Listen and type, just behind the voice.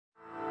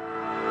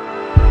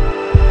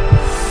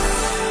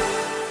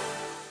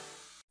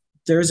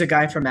there's a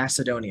guy from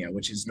Macedonia,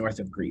 which is north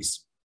of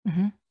Greece,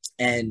 Mm-hmm.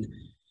 and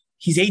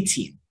he's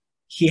 18.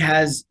 He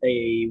has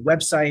a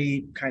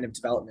website kind of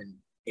development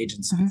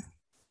agency. Mm-hmm.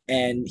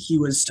 And he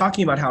was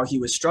talking about how he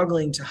was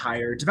struggling to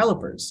hire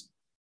developers.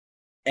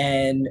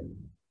 And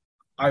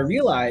I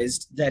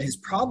realized that his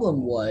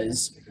problem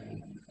was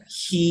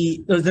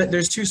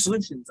there's two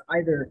solutions.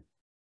 Either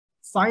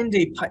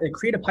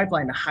create a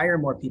pipeline to hire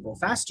more people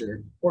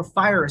faster, or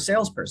fire a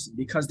salesperson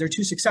because they're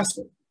too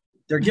successful.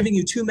 They're giving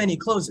you too many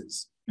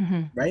closes,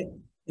 Mm-hmm. right?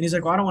 And he's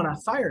like, well, I don't want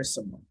to fire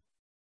someone.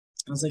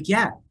 I was like,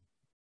 yeah,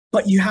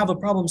 but you have a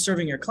problem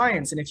serving your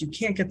clients. And if you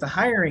can't get the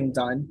hiring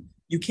done,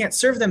 you can't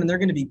serve them, and they're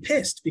going to be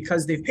pissed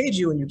because they've paid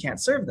you and you can't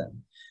serve them.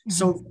 Mm-hmm.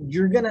 So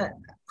you're going to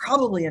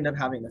probably end up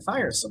having to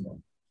fire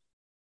someone.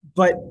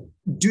 But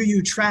do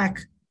you track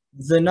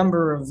the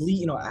number of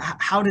leads?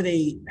 How do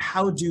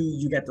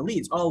you get the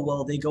leads? Oh,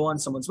 well, they go on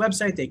someone's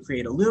website, they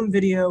create a Loom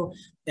video,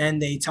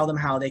 and they tell them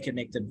how they can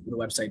make the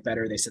website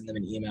better. They send them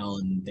an email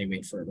and they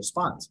wait for a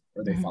response,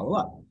 or they Mm-hmm. follow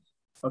up.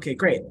 Okay,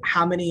 great.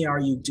 How many are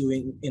you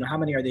doing? How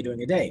many are they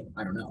doing a day?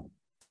 I don't know.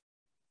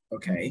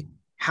 Okay.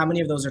 How many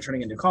of those are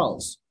turning into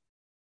calls?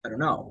 I don't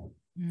know.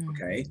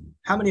 Okay.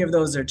 How many of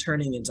those are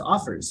turning into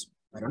offers?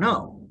 I don't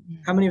know.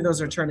 How many of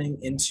those are turning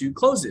into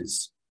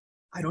closes?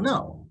 I don't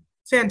know.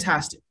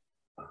 Fantastic.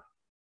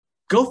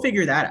 Go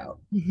figure that out.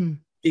 Mm-hmm.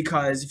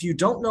 Because if you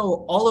don't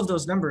know all of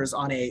those numbers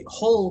on a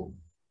whole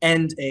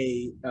and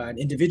an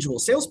individual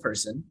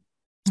salesperson,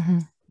 Mm-hmm.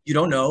 you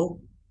don't know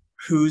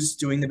who's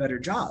doing the better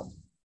job.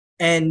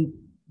 And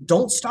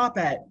don't stop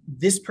at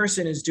this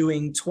person is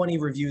doing 20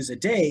 reviews a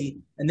day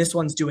and this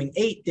one's doing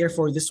 8,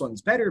 therefore this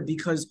one's better.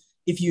 Because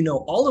if you know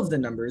all of the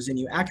numbers and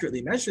you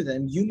accurately measure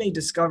them, you may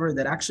discover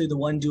that actually the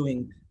one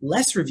doing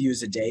less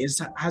reviews a day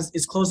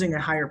is closing a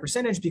higher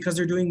percentage because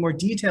they're doing more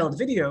detailed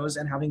videos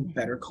and having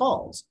better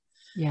calls.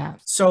 Yeah.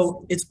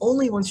 So it's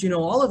only once you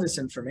know all of this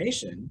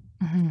information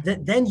Mm-hmm.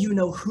 that then you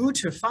know who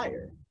to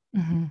fire.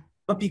 Mm-hmm.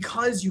 But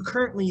because you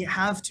currently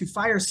have to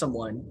fire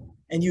someone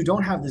and you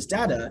don't have this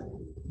data,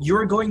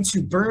 you're going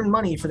to burn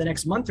money for the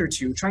next month or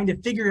two trying to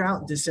figure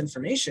out this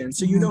information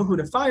so you know who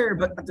to fire.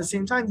 But at the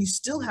same time, you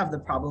still have the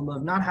problem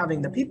of not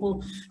having the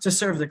people to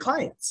serve the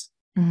clients.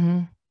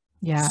 Mm-hmm.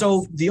 Yeah.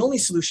 So the only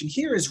solution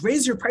here is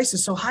raise your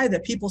prices so high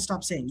that people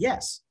stop saying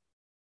yes,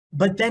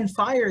 but then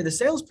fire the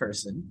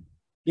salesperson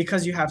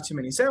because you have too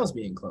many sales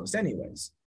being closed anyways.